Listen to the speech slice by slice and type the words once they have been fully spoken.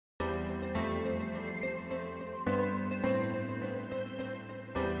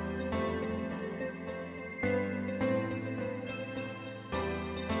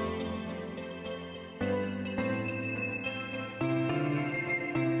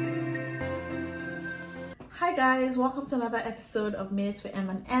Hi guys, welcome to another episode of Minutes with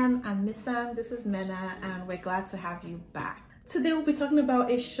M&M. I'm Missan, this is Mena, and we're glad to have you back. Today we'll be talking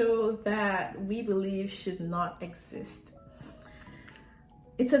about a show that we believe should not exist.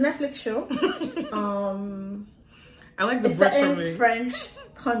 It's a Netflix show. I like the a book certain French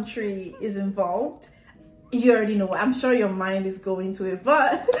country is involved. You already know. I'm sure your mind is going to it,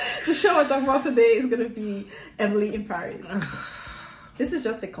 but the show we're talking about today is going to be Emily in Paris. This is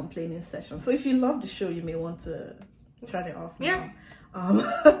just a complaining session, so if you love the show, you may want to turn it off now. Yeah.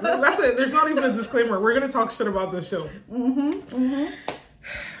 That's it. There's not even a disclaimer. We're going to talk shit about this show. I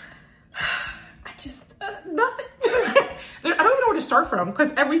just nothing. I don't even know where to start from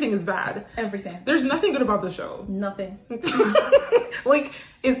because everything is bad. Everything. There's nothing good about the show. Nothing.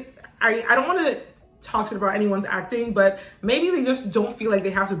 I don't want to talk shit about anyone's acting, but maybe they just don't feel like they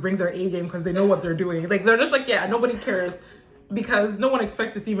have to bring their A game because they know what they're doing. Like they're just like, yeah, nobody cares because no one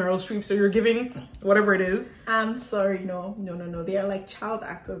expects to see Meryl Streep, so you're giving whatever it is. I'm sorry, no. They are like child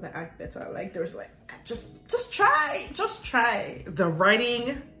actors that act better. Like there's like just try. The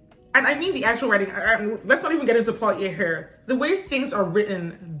writing. And I mean the actual writing. Let's not even get into plot yet here. The way things are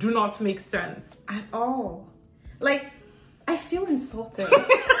written do not make sense. At all. Like, I feel insulted.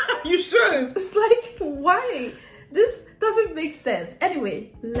 You should. It's like, why? This doesn't make sense.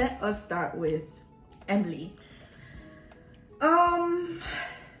 Anyway, let us start with Emily.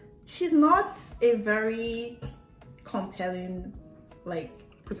 She's not a very compelling,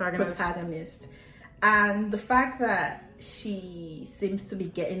 protagonist. And the fact that she seems to be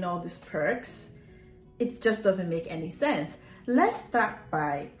getting all these perks, it just doesn't make any sense. Let's start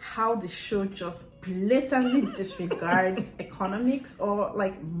by how the show just blatantly disregards economics or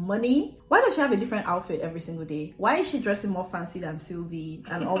like money. Why does she have a different outfit every single day? Why is she dressing more fancy than Sylvie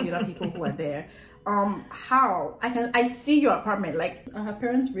and all the other people who are there? How? I see your apartment. Like, are her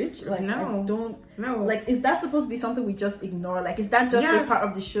parents rich? Like, no. I don't know. Like, is that supposed to be something we just ignore? Like, is that just a part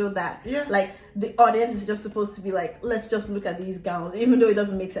of the show that like the audience is just supposed to be like, let's just look at these gowns, even though it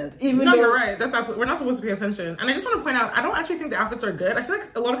doesn't make sense. You're right. That's absolutely, we're not supposed to pay attention. And I just want to point out, I don't actually think the outfits are good. I feel like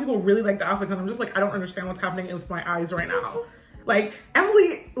a lot of people really like the outfits, and I'm just like, I don't understand what's happening with my eyes right now. Like,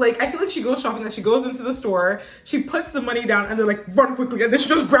 Emily, I feel like she goes shopping, she goes into the store, she puts the money down, and they're like, run quickly, and then she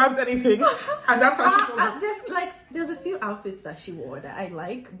just grabs anything. And that's how she goes. There's a few outfits that she wore that I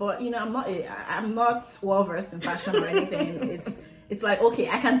like, but, I'm not well-versed in fashion or anything. It's like, okay,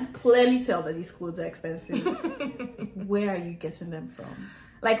 I can clearly tell that these clothes are expensive. Where are you getting them from?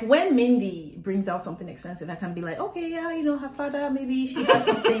 Like, when Mindy brings out something expensive, I can be like, okay, yeah, her father, maybe she had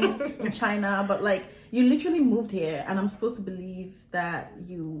something in China, but, you literally moved here, and I'm supposed to believe that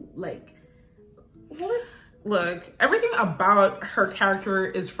you, what? Look, everything about her character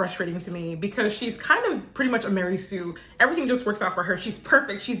is frustrating to me because she's kind of pretty much a Mary Sue. Everything just works out for her. She's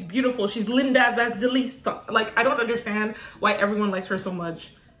perfect. She's beautiful. She's Linda Evangelista. I don't understand why everyone likes her so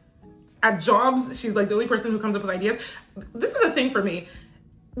much. At jobs, she's, the only person who comes up with ideas. This is a thing for me.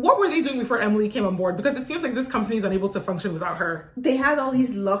 What were they doing before Emily came on board? Because it seems like this company is unable to function without her. They had all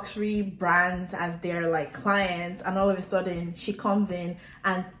these luxury brands as their clients, and all of a sudden she comes in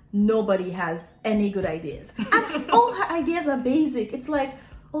and nobody has any good ideas. And all her ideas are basic. It's like,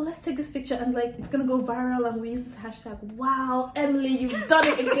 oh, let's take this picture and it's gonna go viral, and we use this hashtag. Wow, Emily, you've done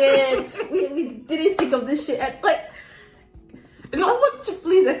it again. we didn't think of this shit. And someone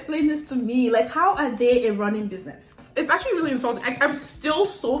please explain this to me. How are they a running business? It's actually really insulting. I'm still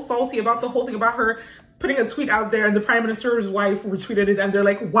so salty about the whole thing about her putting a tweet out there and the prime minister's wife retweeted it and they're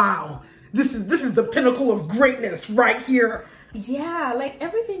like, wow, this is the pinnacle of greatness right here. Yeah,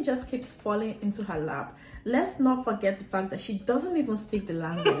 everything just keeps falling into her lap. Let's not forget the fact that she doesn't even speak the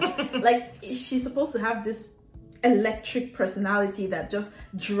language. She's supposed to have this electric personality that just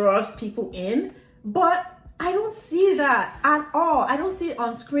draws people in, but I don't see that at all. I don't see it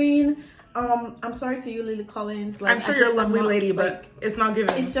on screen. I'm sorry to you, Lily Collins. I'm sure you're a lovely lady, but it's not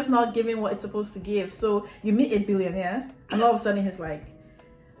giving. It's just not giving what it's supposed to give. So you meet a billionaire, and all of a sudden he's like,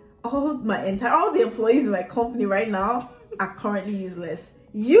 all the employees in my company right now are currently useless.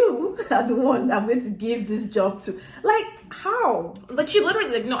 You are the one I'm going to give this job to. How? She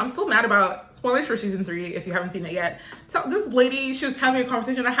literally, no, I'm still mad about, spoilers for season 3 if you haven't seen it yet. This lady, she was having a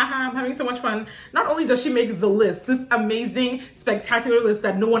conversation, I'm having so much fun. Not only does she make the list, this amazing, spectacular list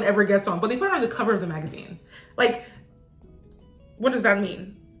that no one ever gets on, but they put her on the cover of the magazine. What does that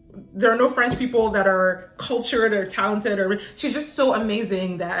mean? There are no French people that are cultured or talented, or she's just so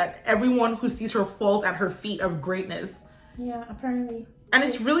amazing that everyone who sees her falls at her feet of greatness. Yeah, apparently. And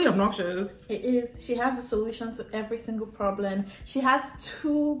it's really obnoxious. It is. She has a solution to every single problem. She has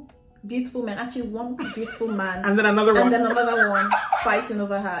 2 beautiful men, actually 1 beautiful man. And then another one fighting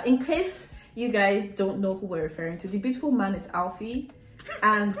over her. In case you guys don't know who we're referring to, the beautiful man is Alfie,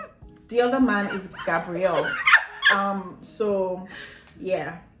 and the other man is Gabriel. So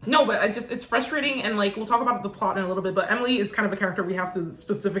yeah. No, but it's frustrating, and like we'll talk about the plot in a little bit, but Emily is kind of a character we have to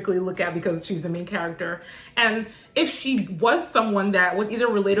specifically look at because she's the main character. And if she was someone that was either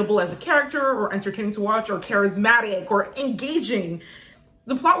relatable as a character or entertaining to watch or charismatic or engaging,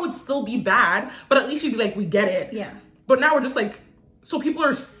 the plot would still be bad, but at least you'd be like, we get it. Yeah. But now we're just like, so people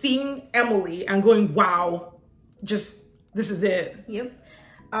are seeing Emily and going, wow, just, this is it. Yep.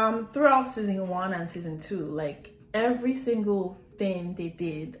 Throughout season 1 and season 2, like every single thing they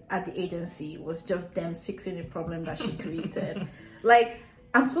did at the agency was just them fixing a problem that she created. Like,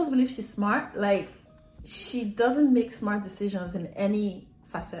 I'm supposed to believe she's smart. Like, she doesn't make smart decisions in any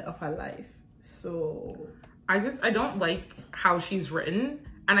facet of her life. So I don't like how she's written,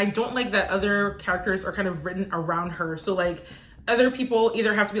 and I don't like that other characters are kind of written around her. So like other people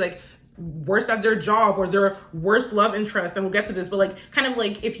either have to be like worst at their job or their worst love interest, and we'll get to this, but like kind of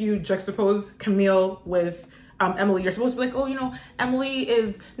like if you juxtapose Camille with Emily, you're supposed to be like, oh, you know, Emily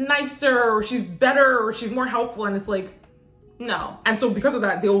is nicer or she's better or she's more helpful, and it's like, no. And so because of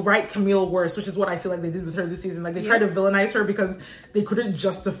that, they'll write Camille worse, which is what I feel like they did with her this season. Like they tried to villainize her because they couldn't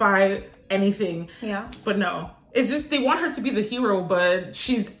justify anything. Yeah. But no, it's just they want her to be the hero, but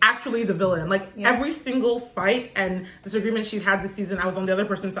she's actually the villain. Like every single fight and disagreement she's had this season, I was on the other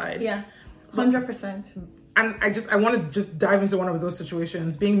person's side. Yeah, 100%. And I want to just dive into one of those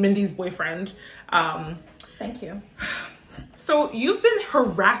situations, being Mindy's boyfriend. Thank you. So you've been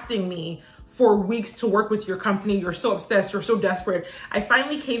harassing me for weeks to work with your company. You're so obsessed. You're so desperate. I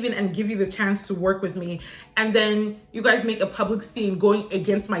finally cave in and give you the chance to work with me. And then you guys make a public scene going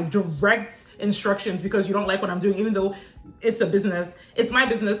against my direct instructions because you don't like what I'm doing, even though it's a business. It's my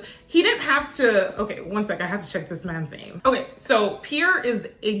business. He didn't have to. Okay, one sec. I have to check this man's name. Okay, so Pierre is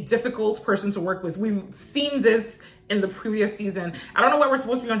a difficult person to work with. We've seen this in the previous season. I don't know why we're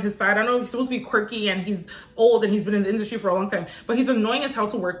supposed to be on his side. I know he's supposed to be quirky and he's old and he's been in the industry for a long time, but he's annoying as hell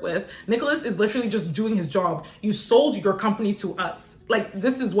to work with. Nicholas is literally just doing his job. You sold your company to us. Like,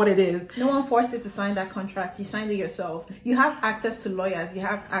 this is what it is. No one forced you to sign that contract. You signed it yourself. You have access to lawyers. You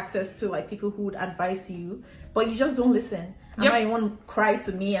have access to like people who would advise you, but you just don't listen. And now you want to cry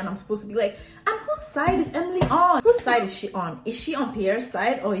to me and I'm supposed to be like, and whose side is Emily on? Whose side is she on? Is she on Pierre's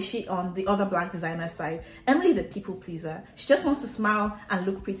side or is she on the other black designer's side? Emily is a people pleaser. She just wants to smile and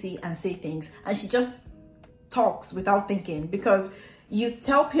look pretty and say things. And she just talks without thinking because you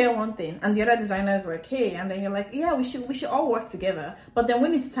tell Pierre one thing and the other designer is like, hey, and then you're like, yeah, we should all work together. But then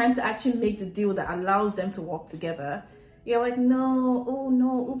when it's time to actually make the deal that allows them to work together, you're like, no, oh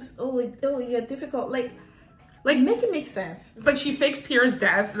no, oops, oh, you're difficult. Like, make it make sense. Like, she fakes Pierre's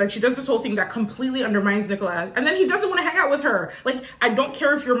death. Like, she does this whole thing that completely undermines Nicolas. And then he doesn't want to hang out with her. Like, I don't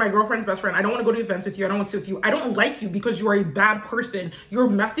care if you're my girlfriend's best friend. I don't want to go to events with you. I don't want to sit with you. I don't like you because you are a bad person. You're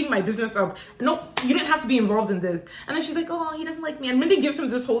messing my business up. No, you didn't have to be involved in this. And then she's like, oh, he doesn't like me. And Mindy gives him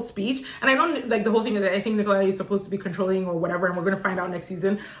this whole speech. And I know, like, the whole thing that I think Nicolas is supposed to be controlling or whatever, and we're going to find out next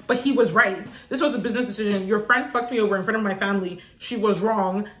season. But he was right. This was a business decision. Your friend fucked me over in front of my family. She was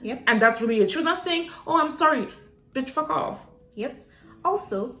wrong. Yep. And that's really it. She was not saying, oh, I'm sorry. Bitch, fuck off. Yep.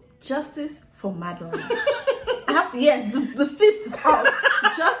 Also, justice for Madeline. I have to, yes, the fist is up.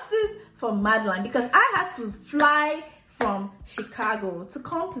 Justice for Madeline. Because I had to fly from Chicago to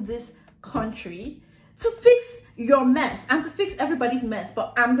come to this country to fix your mess and to fix everybody's mess.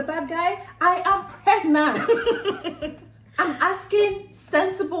 But I'm the bad guy. I am pregnant. I'm asking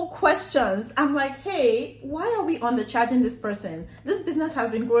sensible questions. I'm like, hey, why are we undercharging this person? This business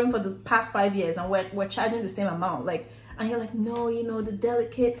has been growing for the past 5 years and we're charging the same amount. Like, and you're like, no, you know, the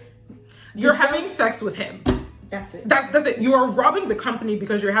delicate. You're having sex with him. That's it. That's it. You are robbing the company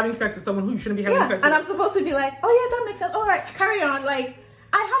because you're having sex with someone who you shouldn't be having sex with. And I'm supposed to be like, oh yeah, that makes sense. All right, carry on. Like,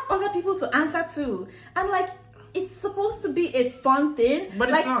 I have other people to answer to. And like, it's supposed to be a fun thing. But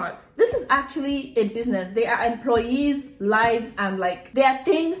it's not. This is actually a business. There are employees' lives and like there are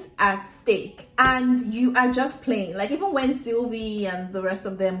things at stake. And you are just playing. Like even when Sylvie and the rest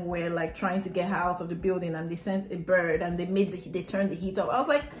of them were like trying to get her out of the building and they sent a bird and they turned the heat up. I was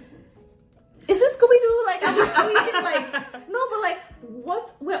like, is this Scooby-Doo? Like, are we like, no, but like,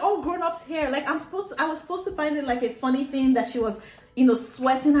 what? We're all grown-ups here. Like, I was supposed to find it like a funny thing that she was, you know,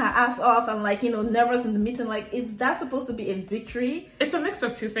 sweating her ass off and like, you know, nervous in the meeting. Like, is that supposed to be a victory? It's a mix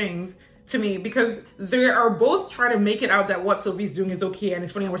of two things to me because they are both trying to make it out that what Sylvie's doing is okay and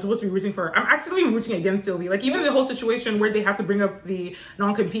it's funny and we're supposed to be rooting for her. I'm actually rooting against Sylvie. Like, even the whole situation where they had to bring up the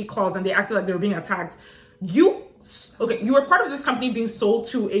non-compete clause and they acted like they were being attacked. You were part of this company being sold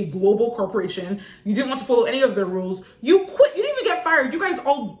to a global corporation. You didn't want to follow any of their rules. You quit. You didn't even get fired. You guys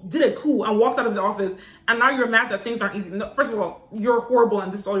all did a coup and walked out of the office, and now you're mad that things aren't easy. No, first of all, you're horrible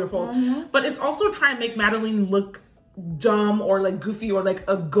and this is all your fault. But it's also trying to make Madeline look dumb or like goofy or like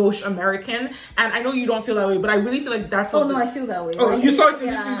a gauche American, and I know you don't feel that way, but I really feel like that's what I feel that way. Oh, you saw it in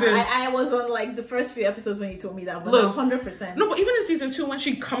this season. I was on like the first few episodes when you told me that, but look, 100%. No, but even in season 2 when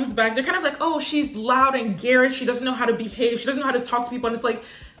she comes back, they're kind of like, oh, she's loud and garish, she doesn't know how to behave, she doesn't know how to talk to people, and it's like,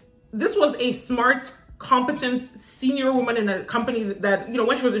 this was a smart, competent senior woman in a company that, you know,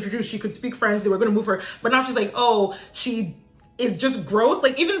 when she was introduced, she could speak French, they were going to move her, but now she's like, oh, she is just gross.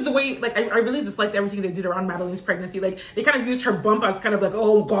 Like, even the way, like, I really disliked everything they did around Madeline's pregnancy. Like, they kind of used her bump as kind of like,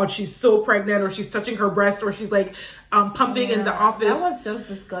 oh god, she's so pregnant, or she's touching her breast, or she's like pumping in the office. That was just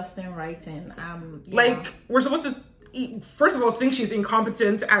disgusting writing. Like, we're supposed to first of all think she's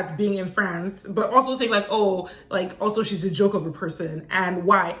incompetent at being in France, but also think like, oh, like, also she's a joke of a person. And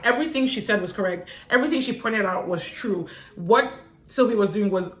why? Everything she said was correct. Everything she pointed out was true. What Sylvie was doing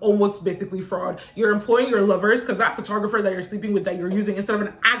was almost basically fraud. You're employing your lovers, because that photographer that you're sleeping with that you're using instead of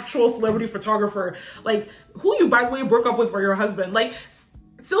an actual celebrity photographer, like, who you, by the way, broke up with for your husband. Like,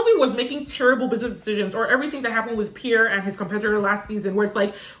 Sylvie was making terrible business decisions, or everything that happened with Pierre and his competitor last season, where it's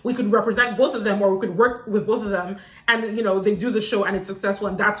like, we could represent both of them, or we could work with both of them, and, you know, they do the show and it's successful,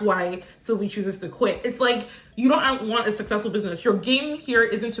 and that's why Sylvie chooses to quit. It's like, you don't want a successful business. Your game here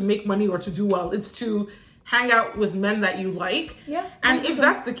isn't to make money or to do well. It's to hang out with men that you like. Yeah. And if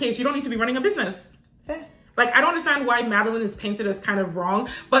that's the case, you don't need to be running a business. Fair. Like, I don't understand why Madeline is painted as kind of wrong,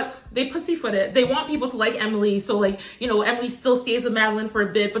 but they pussyfoot it. They want people to like Emily. So, like, you know, Emily still stays with Madeline for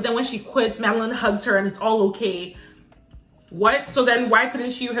a bit, but then when she quits, Madeline hugs her and it's all okay. What? So then why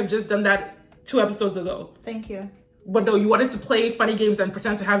couldn't you have just done that 2 episodes ago? Thank you. But no, you wanted to play funny games and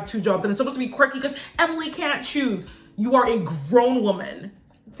pretend to have 2 jobs, and it's supposed to be quirky because Emily can't choose. You are a grown woman.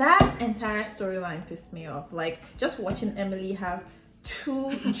 That entire storyline pissed me off. Like, just watching Emily have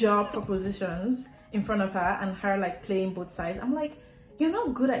 2 job propositions in front of her and her like playing both sides. I'm like, you're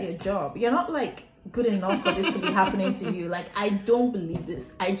not good at your job. You're not like good enough for this to be happening to you. Like, I don't believe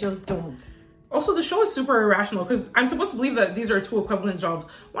this. I just don't. Also, the show is super irrational because I'm supposed to believe that these are 2 equivalent jobs.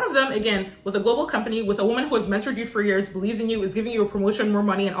 One of them, again, with a global company, with a woman who has mentored you for years, believes in you, is giving you a promotion, more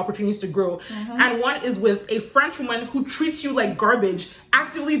money, and opportunities to grow. And one is with a French woman who treats you like garbage,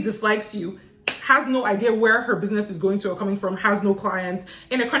 actively dislikes you, has no idea where her business is going to or coming from, has no clients,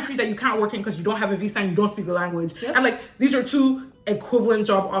 in a country that you can't work in because you don't have a visa and you don't speak the language. Yep. And like, these are 2 equivalent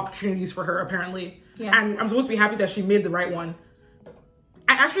job opportunities for her, apparently. Yeah. And I'm supposed to be happy that she made the right one.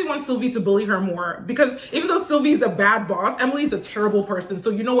 I actually want Sylvie to bully her more, because even though Sylvie is a bad boss, Emily's a terrible person. So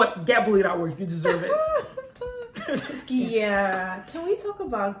you know what? Get bullied at work. You deserve it. Yeah. Can we talk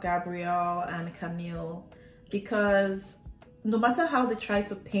about Gabrielle and Camille? Because no matter how they try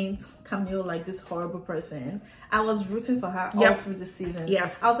to paint Camille like this horrible person, I was rooting for her all through the season.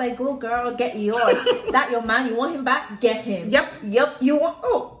 Yes. I was like, go girl, get yours. That your man, you want him back? Get him. Yep. You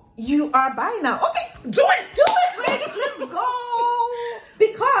want, you are buying now. Okay, do it. Let's go.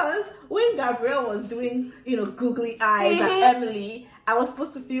 Because when Gabrielle was doing, you know, googly eyes at Emily, I was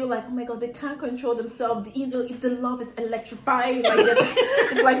supposed to feel like, oh my god, they can't control themselves. The love is electrifying. Like,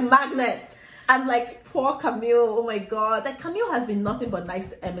 it's like magnets. And like, poor Camille, oh my god. Like, Camille has been nothing but nice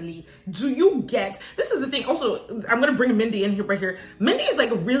to Emily. Do you get, this is the thing. Also, I'm going to bring Mindy in here right here. Mindy is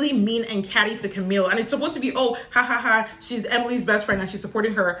like really mean and catty to Camille. And it's supposed to be, oh, ha ha ha, she's Emily's best friend and she's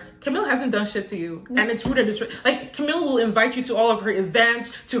supporting her. Camille hasn't done shit to you. No. And it's rude and disrespectful. Like, Camille will invite you to all of her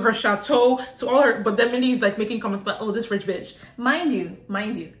events, to her chateau, to all her, but then Mindy's like making comments about, oh, this rich bitch. Mind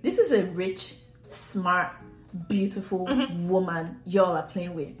you, this is a rich, smart, beautiful woman y'all are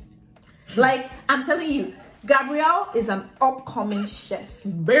playing with. Like, I'm telling you, Gabrielle is an upcoming chef.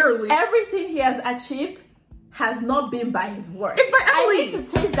 Barely. Everything he has achieved has not been by his work. It's by Emily. I need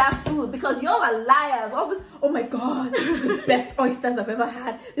to taste that food because y'all are liars. All this, oh my god, this is the best oysters I've ever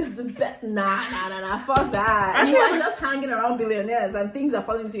had. This is the best. Nah, fuck that. You are just hanging around billionaires and things are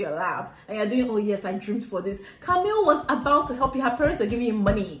falling into your lap. And you're doing, oh yes, I dreamed for this. Camille was about to help you. Her parents were giving you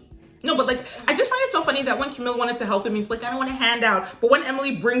money. No, but like, I just find it so funny that when Camille wanted to help him, he's like, I don't want to hand out. But when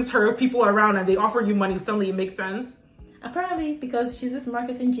Emily brings her people around and they offer you money, suddenly it makes sense. Apparently, because she's this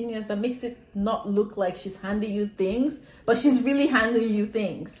marketing genius that makes it not look like she's handing you things, but she's really handing you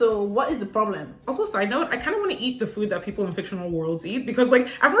things. So what is the problem? Also, side note, I kind of want to eat the food that people in fictional worlds eat, because like,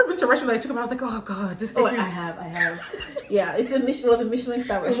 I've never been to a restaurant that I took about, I was like, oh god, this tastes I have. Yeah, it was a Michelin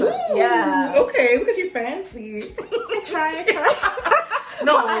star restaurant. Ooh, yeah. Okay, look at you fancy. I try.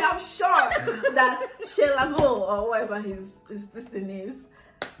 No, but I am sure that Chez Lavaux or whatever this thing is,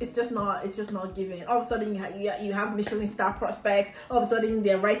 it's just not giving. All of a sudden you have Michelin star prospects. All of a sudden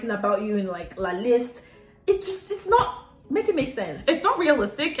they're writing about you in like La Liste. It's not Make it make sense. It's not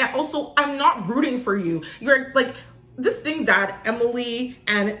realistic, and also I'm not rooting for you. You're like, this thing that Emily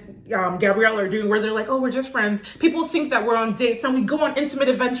and Gabrielle are doing, where they're like, oh, we're just friends. People think that we're on dates and we go on intimate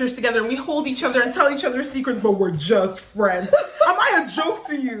adventures together and we hold each other and tell each other secrets, but we're just friends. Am I a joke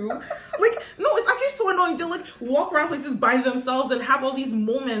to you? Like, no, it's actually so annoying. They'll like walk around places by themselves and have all these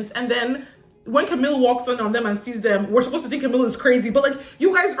moments, and then when Camille walks in on them and sees them, we're supposed to think Camille is crazy, but like,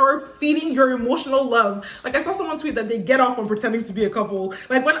 you guys are feeding your emotional love. Like, I saw someone tweet that they get off on pretending to be a couple.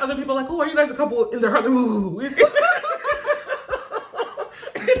 Like, when other people are like, oh, are you guys a couple? In their heart, ooh.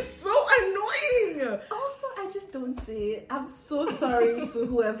 It's so annoying. Also, I just don't see it. I'm so sorry to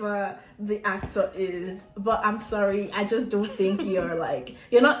whoever the actor is, but I'm sorry. I just don't think you're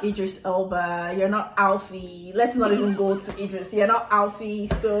not Idris Elba. You're not Alfie. Let's not even go to Idris. You're not Alfie.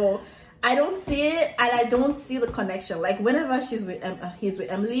 So I don't see it, and I don't see the connection. Like, whenever he's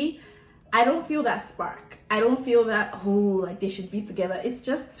with Emily, I don't feel that spark. I don't feel that, like they should be together. It's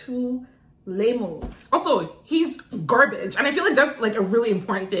just too lamos. Also, he's garbage, and I feel like that's like a really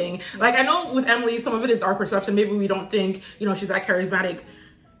important thing. Like, I know with Emily, some of it is our perception. Maybe we don't think, she's that charismatic.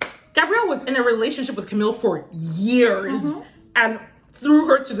 Gabrielle was in a relationship with Camille for years, and threw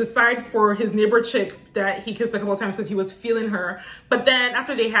her to the side for his neighbor chick that he kissed a couple of times because he was feeling her. But then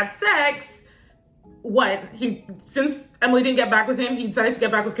after they had sex, since Emily didn't get back with him, he decided to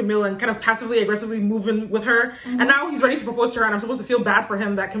get back with Camille and kind of passively aggressively move in with her. And now he's ready to propose to her, and I'm supposed to feel bad for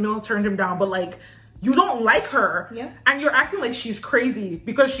him that Camille turned him down. But like, you don't like her, and you're acting like she's crazy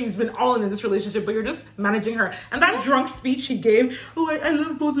because she's been all in this relationship, but you're just managing her. And that drunk speech she gave, I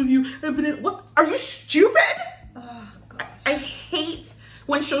love both of you. What? Are you stupid? Oh, gosh. I hate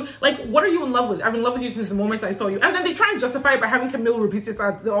when what are you in love with? I'm in love with you since the moment I saw you. And then they try and justify it by having Camille repeat it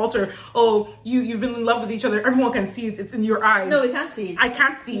at the altar. Oh, you've been in love with each other. Everyone can see it. It's in your eyes. No, we can't see it. I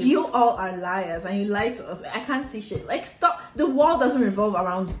can't see it. You all are liars, and you lie to us. I can't see shit. Like, stop. The world doesn't revolve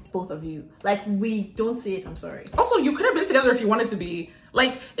around both of you. Like, we don't see it. I'm sorry. Also, you could have been together if you wanted to be.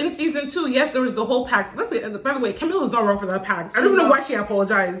 Like, in season 2, yes, there was the whole pact. By the way, Camille is not wrong for that pact. I don't know why she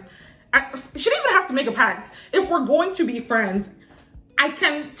apologized. She didn't even have to make a pact. If we're going to be friends, I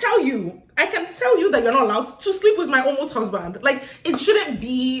can tell you that you're not allowed to sleep with my almost husband. Like, it shouldn't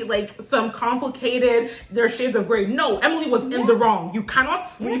be like some complicated, there's shades of gray. No, Emily was in the wrong. You cannot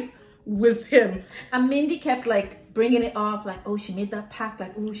sleep with him. And Mindy kept like bringing it up, like, oh, she made that pact,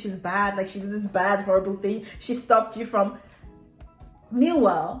 like, oh, she's bad, like she did this bad, horrible thing. She stopped you from.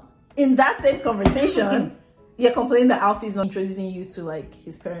 Meanwhile, in that same conversation, you're complaining that Alfie's not introducing you to like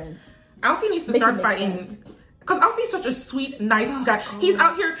his parents. Alfie needs to start fighting. Because Alfie's such a sweet, nice guy. God. He's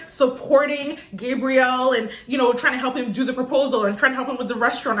out here supporting Gabrielle and, trying to help him do the proposal and trying to help him with the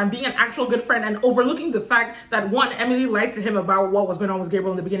restaurant and being an actual good friend and overlooking the fact that, one, Emily lied to him about what was going on with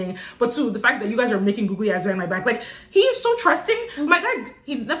Gabriel in the beginning. But two, the fact that you guys are making googly eyes behind my back. Like, he is so trusting. My guy,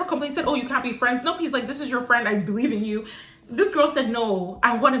 he never complained, said, oh, you can't be friends. Nope, he's like, this is your friend. I believe in you. This girl said, no,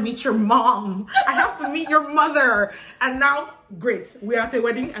 I want to meet your mom. I have to meet your mother. And now, great, we are at a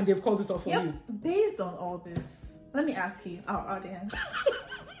wedding and they've called it off for you. Based on all this, let me ask you, our audience,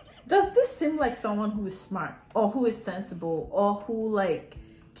 does this seem like someone who is smart or who is sensible or who like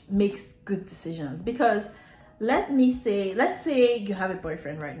makes good decisions? Because let's say you have a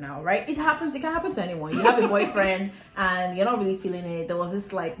boyfriend right now, right? It can happen to anyone. You have a boyfriend and you're not really feeling it. There was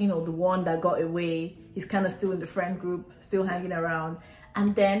this like, the one that got away. He's kind of still in the friend group, still hanging around.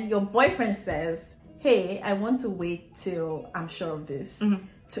 And then your boyfriend says, hey, I want to wait till I'm sure of this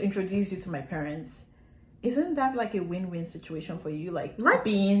to introduce you to my parents. Isn't that like a win-win situation for you? Like,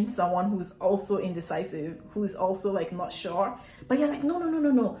 being someone who's also indecisive, who's also like not sure, but you're like,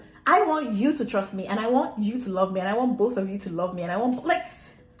 no. I want you to trust me, and I want you to love me, and I want both of you to love me, and I want like.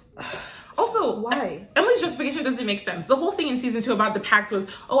 Also, why? Emily's justification doesn't make sense. The whole thing in season 2 about the pact was,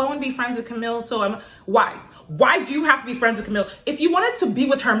 oh, I want to be friends with Camille, so why? Why do you have to be friends with Camille? If you wanted to be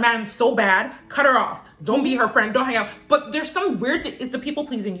with her man so bad, cut her off. Don't be her friend. Don't hang out. But there's some weird thing. It's the people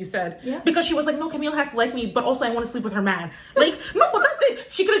pleasing you said. Yeah. Because she was like, no, Camille has to like me, but also I want to sleep with her man. Like, no, but that's it.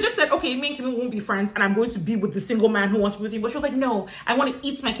 She could have just said, okay, me and Camille won't be friends, and I'm going to be with the single man who wants to be with you. But she was like, no, I want to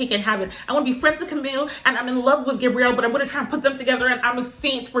eat my cake and have it. I want to be friends with Camille, and I'm in love with Gabrielle, but I'm going to try and put them together, and I'm a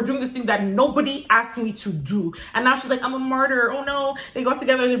saint for doing this thing that nobody asked me to do. And now she's like, I'm a martyr. Oh no, they got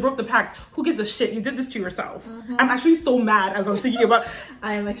together, they broke the pact. Who gives a shit? You did this to yourself. I'm actually so mad as I'm thinking about.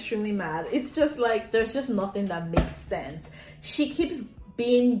 I am extremely mad. It's just like, there's just nothing that makes sense. She keeps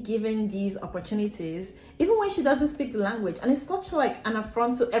being given these opportunities even when she doesn't speak the language, and it's such like an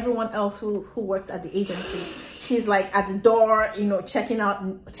affront to everyone else who works at the agency. she's like at the door, checking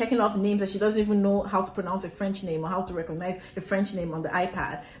off names that she doesn't even know how to pronounce a French name or how to recognize a French name on the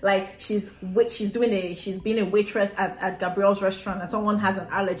iPad. Like she's being a waitress at Gabrielle's restaurant and someone has an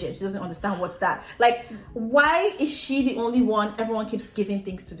allergy and she doesn't understand what's that. Like, why is she the only one everyone keeps giving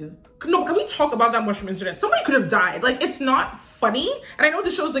things to do? No, can we talk about that mushroom incident? Somebody could have died. Like, it's not funny. And I know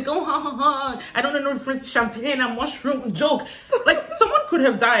the show's like, oh, ha, ha, ha. I don't know if it's champagne and mushroom joke. Like, someone could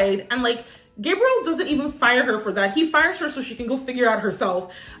have died. And, like, Gabriel doesn't even fire her for that. He fires her so she can go figure out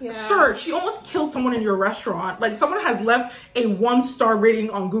herself. Yeah. Sir, she almost killed someone in your restaurant. Like, someone has left a 1-star rating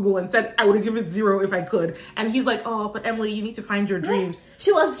on Google and said, I would have given it 0 if I could. And he's like, oh, but Emily, you need to find your dreams.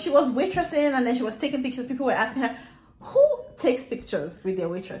 She was waitressing and then she was taking pictures. People were asking her, who takes pictures with their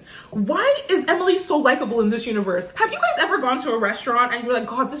waitress? Why is Emily so likable in this universe? Have you guys ever gone to a restaurant and you're like,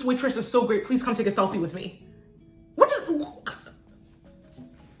 God, this waitress is so great. Please come take a selfie with me.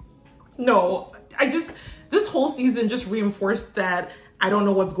 No, this whole season just reinforced that I don't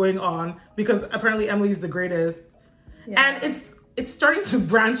know what's going on because apparently Emily's the greatest. Yeah. And it's starting to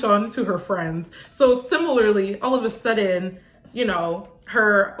branch on to her friends. So similarly, all of a sudden,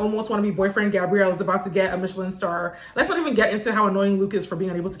 her almost wannabe boyfriend Gabrielle is about to get a Michelin star. Let's not even get into how annoying Luke is for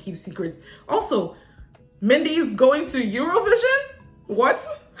being unable to keep secrets. Also, Mindy's going to Eurovision? What?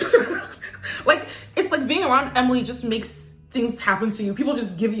 Like, it's like being around Emily just makes things happen to you. People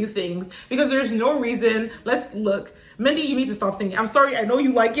just give you things because there's no reason. Look, Mindy, you need to stop singing. I'm sorry, I know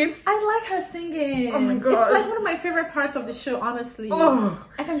you like it. I like her singing. Oh my God. It's like one of my favorite parts of the show, honestly. Oh.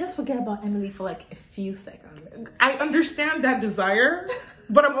 I can just forget about Emily for like a few seconds. I understand that desire,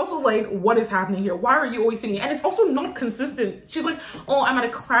 but I'm also like, what is happening here? Why are you always singing? And it's also not consistent. She's like, oh, I'm at a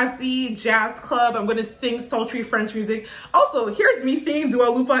classy jazz club. I'm going to sing sultry French music. Also, here's me singing Dua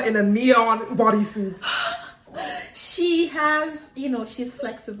Lipa in a neon bodysuit. She has, she's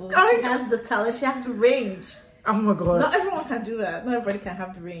flexible. She has the talent. She has the range. Oh my God. Not everyone can do that. Not everybody can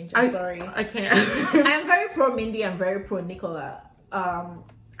have the range. I'm sorry. I can't. I'm very pro Mindy. I'm very pro Nicola. I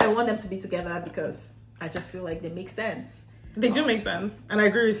want them to be together because I just feel like they make sense. They do make sense. And I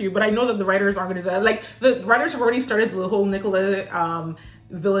agree with you. But I know that the writers aren't going to do that. Like, the writers have already started the whole Nicola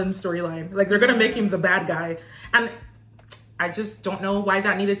villain storyline. Like, they're going to make him the bad guy. And I just don't know why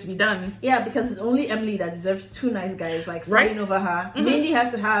that needed to be done. Yeah, because it's only Emily that deserves 2 nice guys like fighting over her. Mm-hmm. Mindy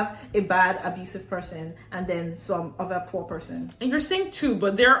has to have a bad, abusive person and then some other poor person. And you're saying 2,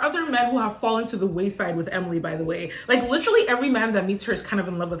 but there are other men who have fallen to the wayside with Emily, by the way. Like, literally every man that meets her is kind of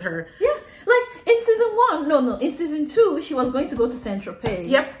in love with her. Yeah, like in season 1, no, in season 2, she was going to go to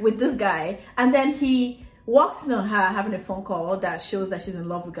Saint-Tropez with this guy. And then he walks in on her having a phone call that shows that she's in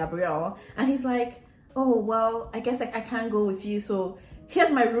love with Gabrielle. And he's like, oh, well, I guess I can't go with you. So here's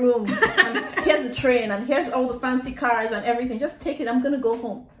my room and here's the train and here's all the fancy cars and everything. Just take it. I'm going to go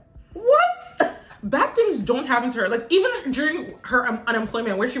home. What? Bad things don't happen to her. Like, even during her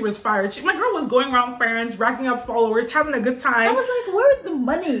unemployment where she was fired, my girl was going around France, racking up followers, having a good time. I was like, where is the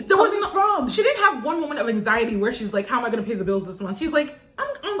money coming from? She didn't have one moment of anxiety where she's like, how am I going to pay the bills this month? She's like, I'm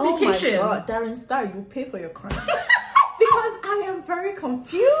on vacation. Oh my God, Darren Star, you pay for your crimes. Because I am very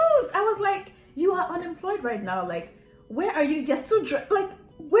confused. I was like, you are unemployed right now. Like, where are you? You're still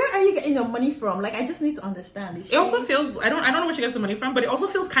where are you getting your money from? Like, I just need to understand this. It also feels, I don't know where she gets the money from, but it also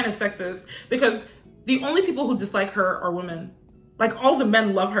feels kind of sexist because the only people who dislike her are women. Like, all the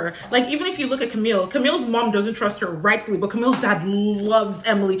men love her. Like, even if you look at Camille's mom doesn't trust her, rightfully, but Camille's dad loves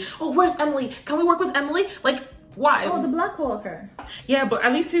Emily. Oh, where's Emily? Can we work with Emily? Like, why? Oh, the Black Hawker. Yeah, but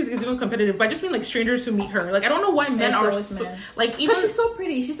at least he's even competitive. But I just mean like strangers who meet her. Like, I don't know why men are so, like, even because she's so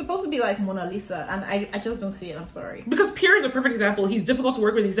pretty. She's supposed to be like Mona Lisa, and I just don't see it. I'm sorry. Because Pierre is a perfect example. He's difficult to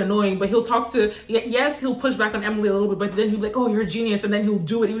work with. He's annoying, but he'll talk to. Yes, he'll push back on Emily a little bit, but then he'll be like, "Oh, you're a genius," and then he'll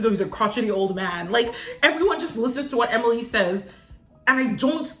do it, even though he's a crotchety old man. Like, everyone just listens to what Emily says, and I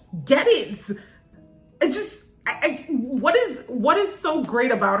don't get it. It just. What is so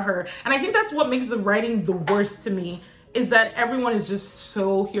great about her? And I think that's what makes the writing the worst to me. Is that everyone is just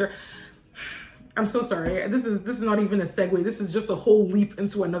so here. I'm so sorry. This is not even a segue. This is just a whole leap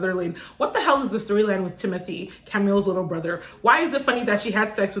into another lane. What the hell is the storyline with Timothy, Camille's little brother? Why is it funny that she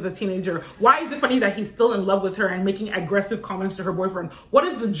had sex with a teenager? Why is it funny that he's still in love with her and making aggressive comments to her boyfriend? What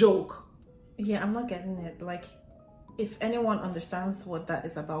is the joke? Yeah, I'm not getting it. Like, if anyone understands what that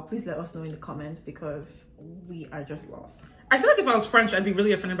is about, please let us know in the comments because we are just lost. I feel like if I was French, I'd be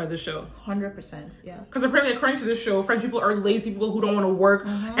really offended by this show. 100%, yeah. Because apparently, according to this show, French people are lazy people who don't want to work.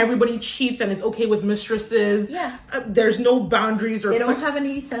 Mm-hmm. Everybody cheats and is okay with mistresses. Yeah. There's no boundaries. They don't have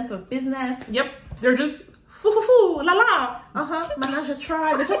any sense of business. Yep. They're just foo, la la. Menage a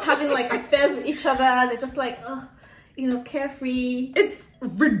trois. They're just having like affairs with each other. They're just like, carefree. It's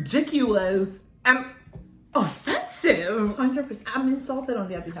ridiculous. And offensive. 100%. I'm insulted on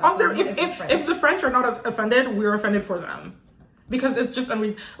their behalf. If the French are not offended, we're offended for them. Because it's just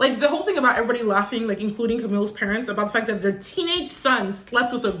unreasonable. Like, the whole thing about everybody laughing, like, including Camille's parents, about the fact that their teenage son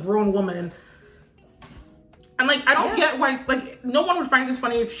slept with a grown woman. And, like, I don't get why, like, no one would find this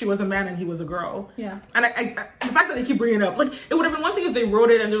funny if she was a man and he was a girl. Yeah. And the fact that they keep bringing it up, like, it would have been one thing if they wrote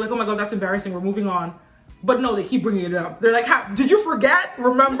it and they're like, oh my God, that's embarrassing, we're moving on. But no, they keep bringing it up. They're like, did you forget?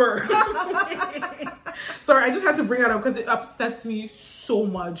 Remember. Sorry, I just had to bring that up because it upsets me so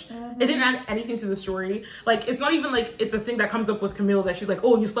much. It didn't add anything to the story. Like, it's not even like it's a thing that comes up with Camille that she's like,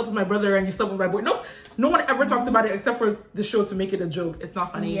 oh, you slept with my brother and you slept with my boy. Nope. No one ever talks about it except for the show to make it a joke. It's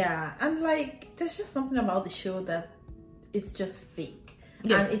not funny. Yeah. And like, there's just something about the show that it's just fake.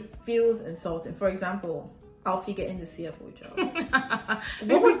 Yes. And it feels insulting. For example, Alfie getting the CFO job.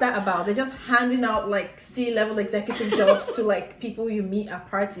 What was that about? They're just handing out like C-level executive jobs to like people you meet at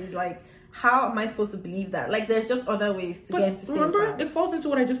parties. Like, how am I supposed to believe that? Like, there's just other ways to get him to stay in France. It falls into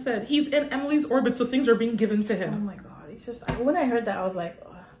what I just said. He's in Emily's orbit, so things are being given to him. Oh my God. It's just, when I heard that, I was like,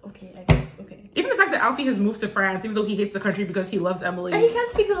 oh, okay, I guess, okay. Even the fact that Alfie has moved to France, even though he hates the country because he loves Emily. And he can't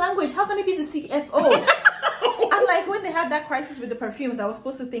speak the language. How can he be the CFO? And like, when they had that crisis with the perfumes, I was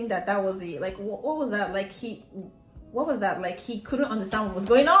supposed to think that was it. Like, what was that? Like, what was that? Like, he couldn't understand what was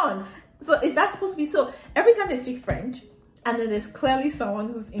going on. So is that supposed to be so? Every time they speak French, and then there's clearly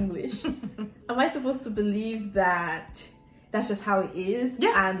someone who's English, am I supposed to believe that that's just how it is?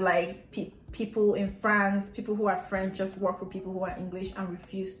 Yeah. And like people in France, people who are French just work with people who are English and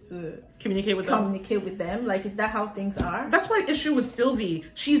refuse to communicate with them. Like, is that how things are? That's my issue with Sylvie.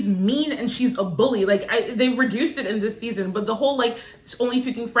 She's mean and she's a bully. Like, they've reduced it in this season, but the whole like only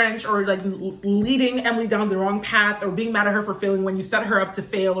speaking French or like leading Emily down the wrong path or being mad at her for failing when you set her up to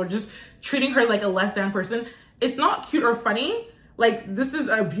fail or just treating her like a less than person, it's not cute or funny. Like, this is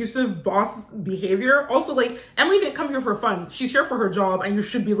abusive boss behavior. Also, like, Emily didn't come here for fun. She's here for her job, and you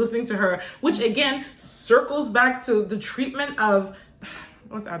should be listening to her. Which, again, circles back to the treatment of...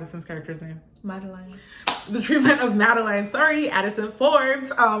 What's Addison's character's name? Madeline. The treatment of Madeline. Sorry, Addison Forbes.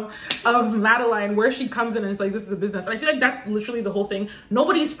 Of Madeline, where she comes in and it's like, this is a business. And I feel like that's literally the whole thing.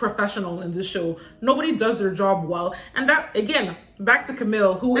 Nobody's professional in this show. Nobody does their job well. And that, again, back to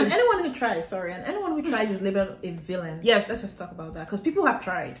Camille, and anyone who tries is labeled a villain. Yes. Let's just talk about that, because people have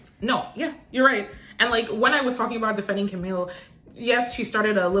tried. No, yeah, you're right. And like, when I was talking about defending Camille, yes, she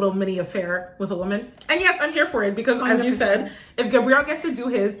started a little mini affair with a woman. And yes, I'm here for it because 100%. As you said, if Gabrielle gets to do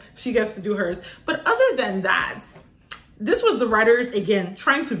his, she gets to do hers. But other than that, this was the writers, again,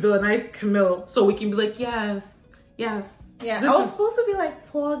 trying to villainize Camille so we can be like, yes. Yeah, I was supposed to be like,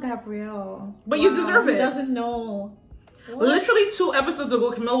 poor Gabrielle. But wow, you deserve it. He doesn't know. What? Literally 2 episodes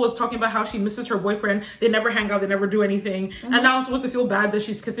ago, Camille was talking about how she misses her boyfriend. They never hang out. They never do anything. And now I'm supposed to feel bad that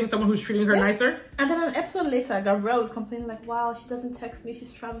she's kissing someone who's treating her nicer. And then an episode later, Gabrielle is complaining like, wow, she doesn't text me.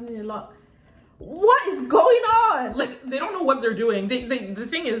 She's traveling a lot. What is going on? Like, they don't know what they're doing. The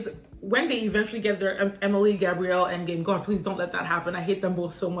thing is, when they eventually get their Emily, Gabrielle endgame, God, please don't let that happen. I hate them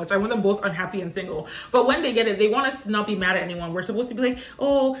both so much. I want them both unhappy and single. But when they get it, they want us to not be mad at anyone. We're supposed to be like,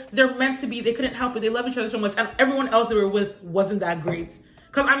 oh, they're meant to be. They couldn't help it. They love each other so much. And everyone else they were with wasn't that great.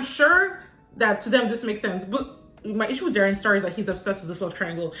 Because I'm sure that to them, this makes sense. But my issue with Darren Star is that he's obsessed with this love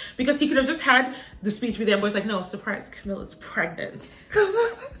triangle, because he could have just had the speech with them, but it's like, no, surprise, Camille is pregnant.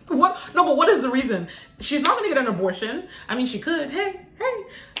 What? No, but what is the reason? She's not going to get an abortion. I mean, she could. Hey.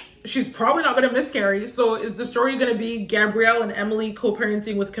 She's probably not going to miscarry. So is the story going to be Gabrielle and Emily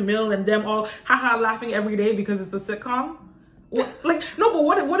co-parenting with Camille and them all haha laughing every day because it's a sitcom? Like, no, but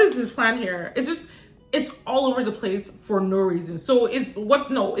what is his plan here? It's just, it's all over the place for no reason. So is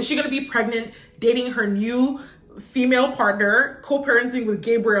she going to be pregnant, dating her new female partner, co-parenting with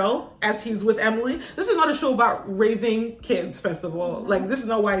Gabriel as he's with Emily? This is not a show about raising kids, first of all. Like, this is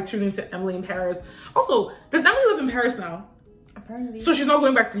not why I tuned into Emily in Paris. Also, does Emily live in Paris now? Apparently. So she's not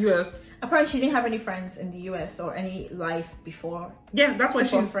going back to the US. Apparently she didn't have any friends in the US or any life before. Yeah, that's why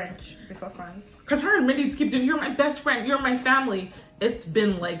before France. Because her and Mindy keep doing, you're my best friend, you're my family. It's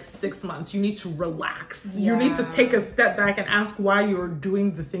been like 6 months. You need to relax. Yeah. You need to take a step back and ask why you're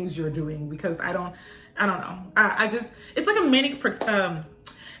doing the things you're doing. Because I don't know. I just, it's like a manic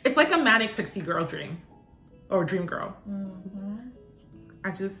pixie girl dream. Or dream girl.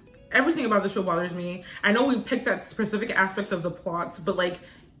 Everything about the show bothers me. I know we picked at specific aspects of the plots, but like,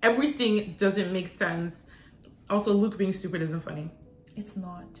 everything doesn't make sense. Also, Luke being stupid isn't funny. It's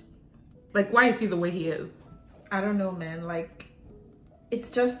not. Like, why is he the way he is? I don't know, man. Like, it's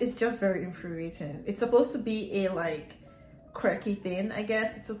just very infuriating. It's supposed to be a like quirky thing, I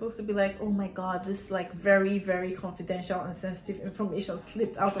guess. It's supposed to be like, oh my god, this like very, very confidential and sensitive information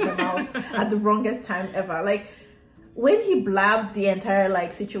slipped out of my mouth at the wrongest time ever. Like, when he blabbed the entire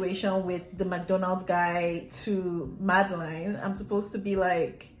like situation with the McDonald's guy to Madeline, I'm supposed to be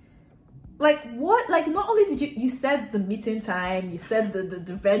like what? Like, not only did you said the meeting time, you said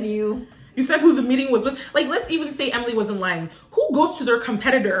the venue, you said who the meeting was with. Like, let's even say Emily wasn't lying. Who goes to their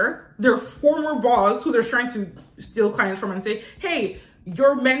competitor, their former boss, who they're trying to steal clients from, and say, hey,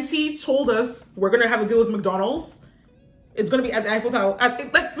 your mentee told us we're going to have a deal with McDonald's. It's going to be at the Eiffel Tower.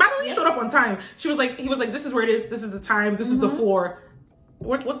 Like, Madeline showed up on time. He was like, this is where it is. This is the time. This is the floor.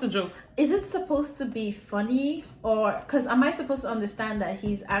 What's the joke? Is it supposed to be funny? Or, because am I supposed to understand that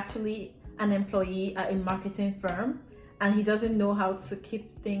he's actually an employee at a marketing firm and he doesn't know how to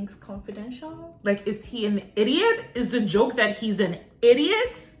keep things confidential? Like, is he an idiot? Is the joke that he's an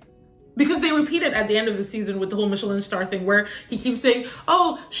idiot? Because they repeat it at the end of the season with the whole Michelin star thing, where he keeps saying,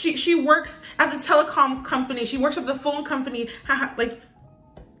 oh, she works at the telecom company. She works at the phone company. Like,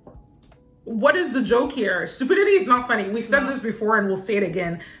 what is the joke here? Stupidity is not funny. We've said this before and we'll say it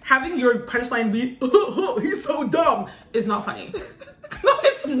again. Having your punchline be, he's so dumb, is not funny. No,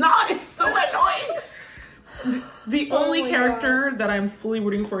 it's not. It's so annoying. The only character that I'm fully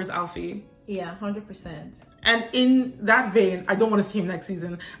rooting for is Alfie. Yeah, 100%. And in that vein, I don't want to see him next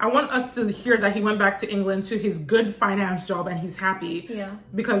season. I want us to hear that he went back to England to his good finance job and he's happy. Yeah.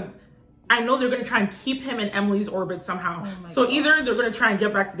 Because I know they're going to try and keep him in Emily's orbit somehow. So either they're going to try and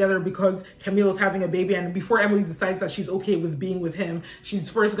get back together because Camille's having a baby, and before Emily decides that she's okay with being with him, she's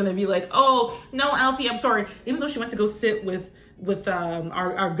first going to be like, oh, no, Alfie, I'm sorry. Even though she went to go sit with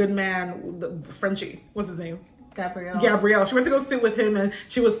our good man, the Frenchie. What's his name? Gabrielle. She went to go sit with him and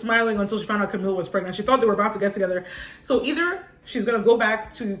she was smiling until she found out Camille was pregnant. She thought they were about to get together. So either she's going to go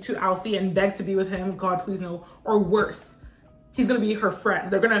back to Alfie and beg to be with him, God please no, or worse, he's going to be her friend.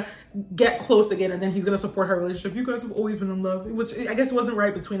 They're going to get close again and then he's going to support her relationship. You guys have always been in love, which I guess wasn't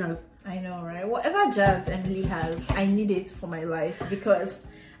right between us. I know, right? Whatever jazz Emily has, I need it for my life because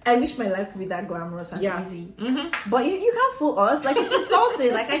I wish my life could be that glamorous and easy. But you can't fool us. Like, it's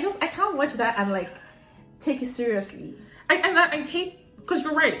insulting. Like, I can't watch that and like take it seriously. I hate, because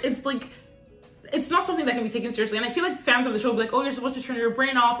you're right. It's like, it's not something that can be taken seriously. And I feel like fans of the show will be like, oh, you're supposed to turn your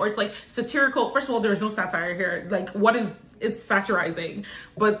brain off, or it's like satirical. First of all, there is no satire here. Like, what is, it's satirizing.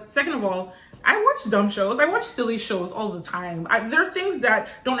 But second of all, I watch dumb shows. I watch silly shows all the time. There are things that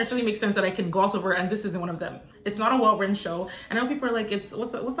don't actually make sense that I can gloss over, and this isn't one of them. It's not a well-written show. I know people are like, it's,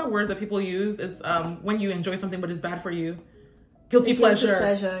 what's that word that people use? It's when you enjoy something but it's bad for you. Guilty pleasure. Guilty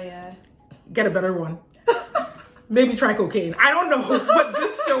pleasure, yeah. Get a better one. Maybe try cocaine. I don't know. But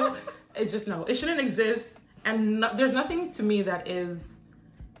this show, it's just, no. It shouldn't exist. And there's nothing to me that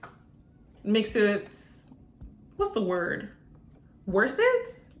makes it, what's the word? Worth it?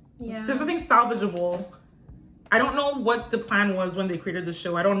 Yeah. There's nothing salvageable. I don't know what the plan was when they created the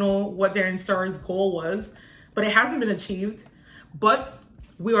show. I don't know what Darren Star's goal was, but it hasn't been achieved. But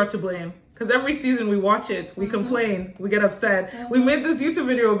we are to blame. Because every season we watch it, we complain, we get upset. We made this YouTube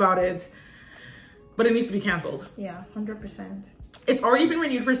video about it, but it needs to be canceled. Yeah, 100%. It's already been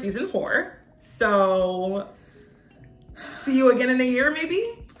renewed for season 4. So see you again in a year, maybe?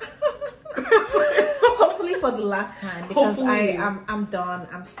 Hopefully for the last time, because Hopefully. I'm done.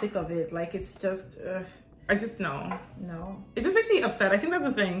 I'm sick of it. Like, it's just I just no. It just makes me upset. I think that's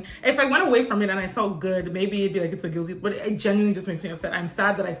the thing. If I went away from it and I felt good, maybe it'd be like it's a guilty, but it genuinely just makes me upset. I'm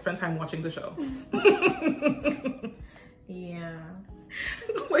sad that I spent time watching the show. Yeah.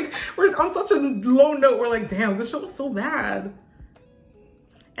 Like, we're on such a low note. We're like, damn, this show was so bad.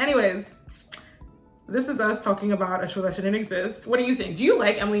 Anyways, this is us talking about a show that shouldn't exist. What do you think? Do you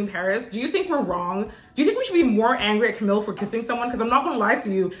like Emily in Paris? Do you think we're wrong? Do you think we should be more angry at Camille for kissing someone? Because I'm not going to lie to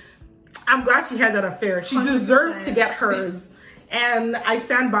you. I'm glad she had that affair. She 100%. Deserved to get hers. And I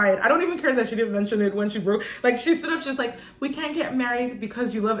stand by it. I don't even care that she didn't mention it when she broke. Like, she stood up just like, we can't get married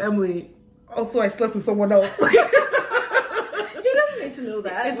because you love Emily. Also, I slept with someone else. He doesn't need to know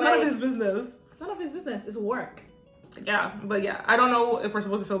that. It's none of his business. None of his business. It's work. Yeah, but yeah, I don't know if we're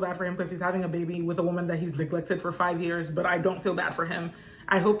supposed to feel bad for him because he's having a baby with a woman that he's neglected for 5 years, but I don't feel bad for him.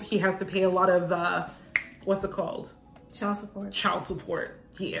 I hope he has to pay a lot of, what's it called? Child support. Child support.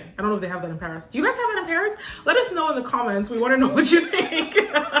 Yeah. I don't know if they have that in Paris. Do you guys have that in Paris? Let us know in the comments. We want to know what you think.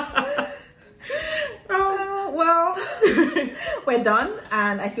 Well, we're done,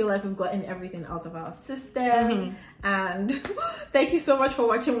 and I feel like we've gotten everything out of our system. And thank you so much for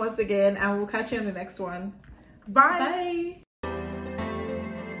watching once again, and we'll catch you in the next one. Bye.